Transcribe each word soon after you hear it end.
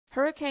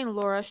Hurricane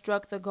Laura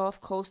struck the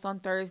Gulf Coast on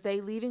Thursday,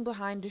 leaving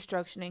behind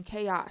destruction and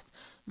chaos.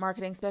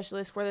 Marketing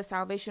specialist for the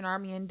Salvation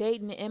Army in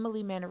Dayton,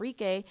 Emily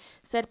Manrique,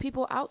 said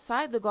people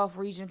outside the Gulf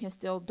region can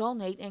still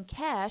donate, and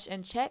cash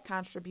and check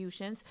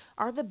contributions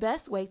are the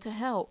best way to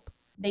help.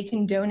 They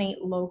can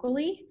donate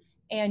locally,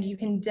 and you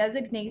can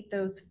designate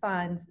those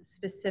funds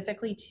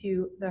specifically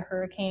to the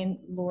Hurricane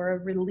Laura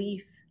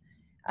relief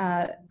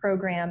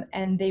program,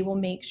 and they will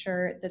make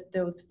sure that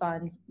those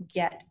funds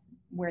get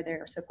where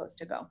they're supposed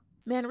to go.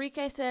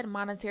 Manrique said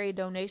monetary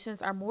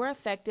donations are more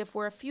effective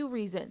for a few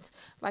reasons,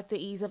 like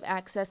the ease of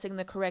accessing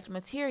the correct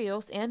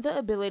materials and the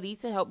ability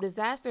to help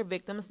disaster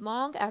victims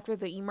long after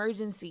the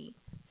emergency.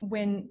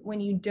 When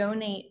you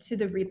donate to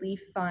the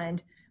relief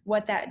fund,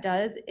 what that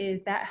does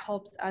is that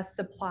helps us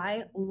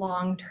supply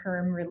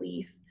long-term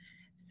relief.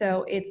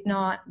 So it's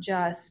not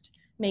just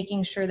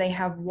making sure they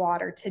have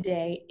water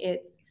today,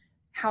 it's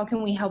how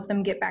can we help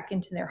them get back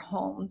into their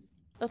homes.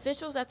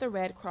 Officials at the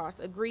Red Cross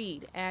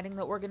agreed, adding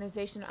the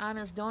organization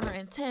honors donor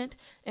intent,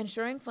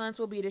 ensuring funds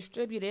will be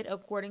distributed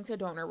according to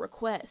donor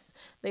requests.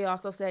 They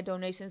also said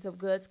donations of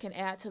goods can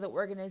add to the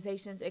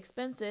organization's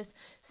expenses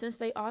since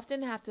they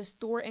often have to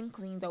store and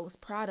clean those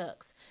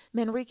products.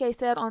 Manrique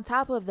said on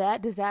top of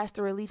that,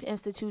 disaster relief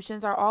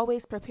institutions are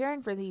always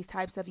preparing for these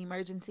types of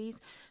emergencies,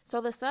 so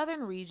the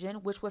southern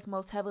region, which was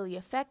most heavily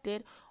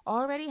affected,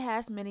 already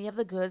has many of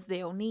the goods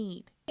they'll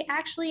need. They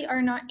actually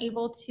are not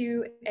able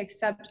to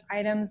accept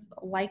items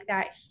like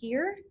that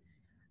here.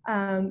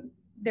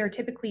 There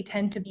typically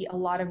tend to be a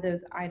lot of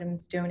those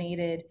items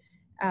donated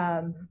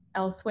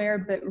elsewhere,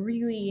 but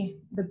really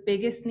the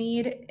biggest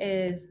need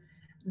is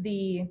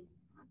the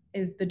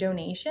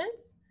donations.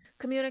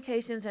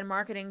 Communications and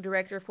Marketing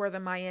Director for the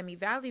Miami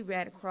Valley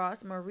Red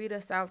Cross,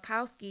 Marita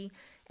Salkowski,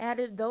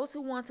 added those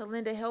who want to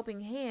lend a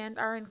helping hand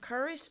are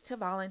encouraged to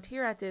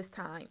volunteer at this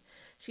time.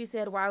 She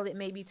said while it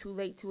may be too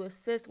late to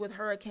assist with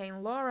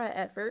Hurricane Laura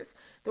efforts,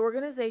 the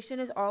organization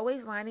is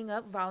always lining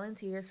up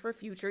volunteers for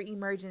future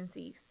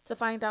emergencies. To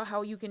find out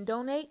how you can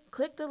donate,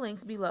 click the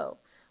links below.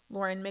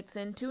 Lauren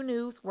Mixon, 2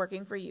 News,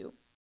 working for you.